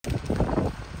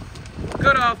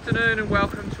Good afternoon and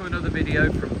welcome to another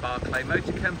video from Barclay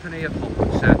Motor Company of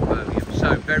Hull, South Birmingham.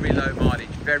 So very low mileage,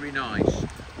 very nice.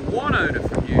 One owner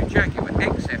from you, Jaguar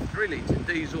XF 3 litre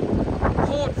diesel,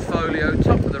 portfolio,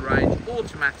 top of the range,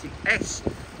 automatic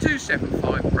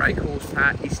S275 brake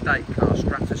horsepower, estate car,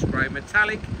 Stratus grey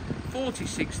metallic,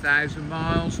 46,000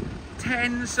 miles,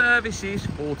 10 services,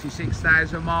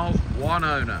 46,000 miles, one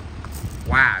owner.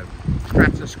 Wow,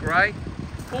 Stratus grey,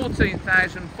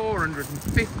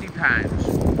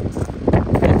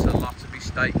 £14,450. What a lot of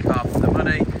estate car for the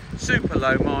money. Super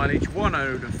low mileage, one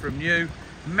owner from new,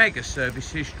 mega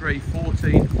service history,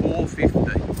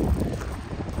 14,450.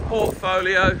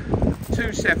 Portfolio,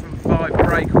 275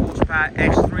 brake horsepower,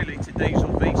 S3 litre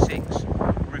diesel V6,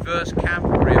 reverse cam,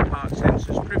 rear park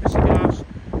sensors, privacy glass,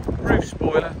 roof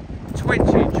spoiler,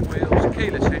 20-inch wheels,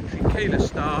 keyless entry, keyless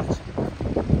start,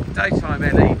 daytime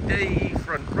LED,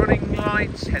 front running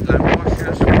lights, headlamp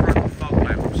washers, front fog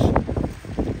lamps.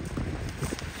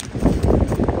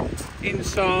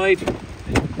 Inside,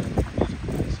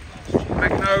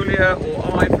 magnolia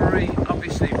or ivory,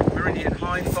 obviously Meridian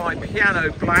Hi-Fi,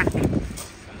 piano black.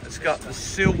 It's got the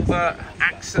silver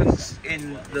accents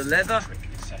in the leather,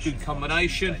 good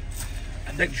combination.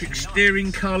 Electric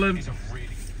steering column,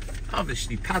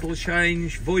 obviously paddle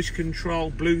change, voice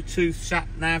control, Bluetooth, sat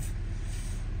nav,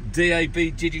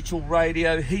 DAB digital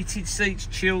radio, heated seats,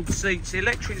 chilled seats,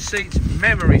 electric seats,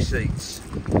 memory seats.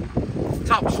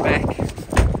 Top spec,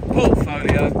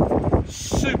 portfolio,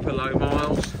 super low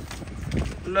miles,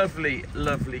 lovely,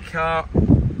 lovely car.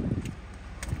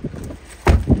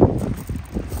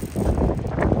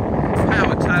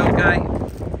 Power tailgate,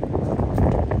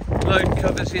 load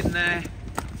covers in there.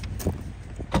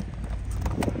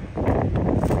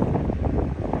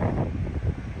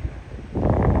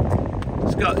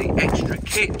 Got the extra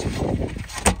kit.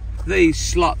 These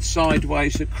slot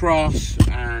sideways across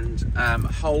and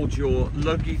hold your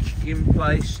luggage in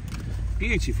place.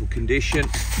 Beautiful condition,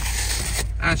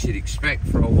 as you'd expect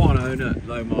for a one owner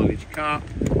low mileage car.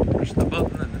 Press the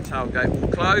button and the tailgate will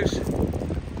close.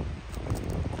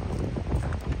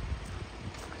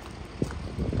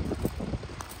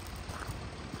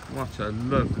 What a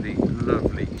lovely,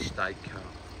 lovely estate car.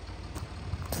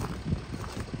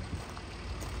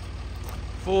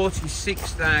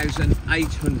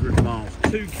 46,800 miles,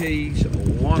 2 keys,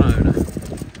 one owner.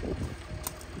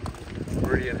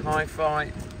 Brilliant Hi-Fi.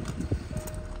 I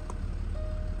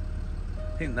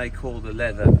think they call the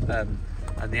leather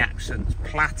and the accents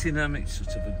platinum. It's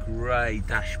sort of a grey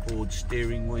dashboard,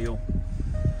 steering wheel.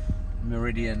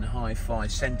 Meridian Hi-Fi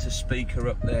centre speaker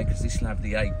up there because this will have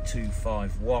the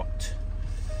 825 watt.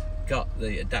 Got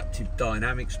the adaptive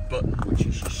dynamics button, which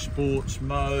is your sports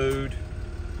mode.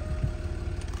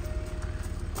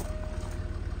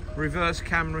 Reverse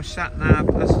camera, sat nav,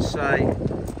 as I say,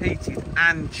 heated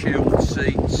and chilled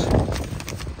seats,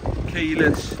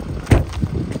 keyless,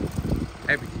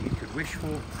 everything you could wish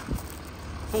for.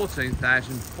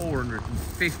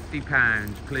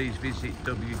 £14,450. Please visit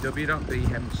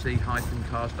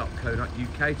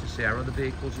www.bmc-cars.co.uk to see our other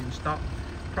vehicles in stock.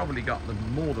 Probably got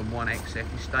more than one XF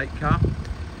estate car.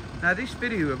 Now this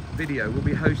video will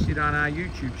be hosted on our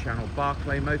YouTube channel,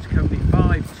 Barclay Motor Company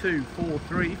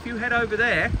 5243. If you head over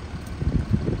there,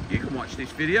 you can watch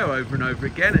this video over and over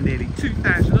again and nearly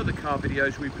 2,000 other car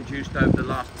videos we've produced over the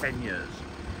last 10 years.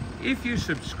 If you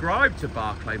subscribe to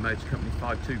Barclay Motor Company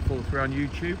 5243 on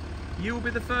YouTube, you will be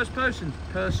the first person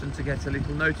to get a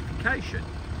little notification.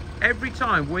 Every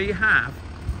time we have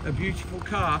a beautiful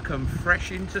car come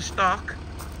fresh into stock,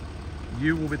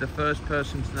 you will be the first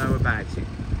person to know about it.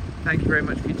 Thank you very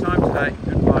much for your time today.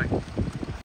 Goodbye.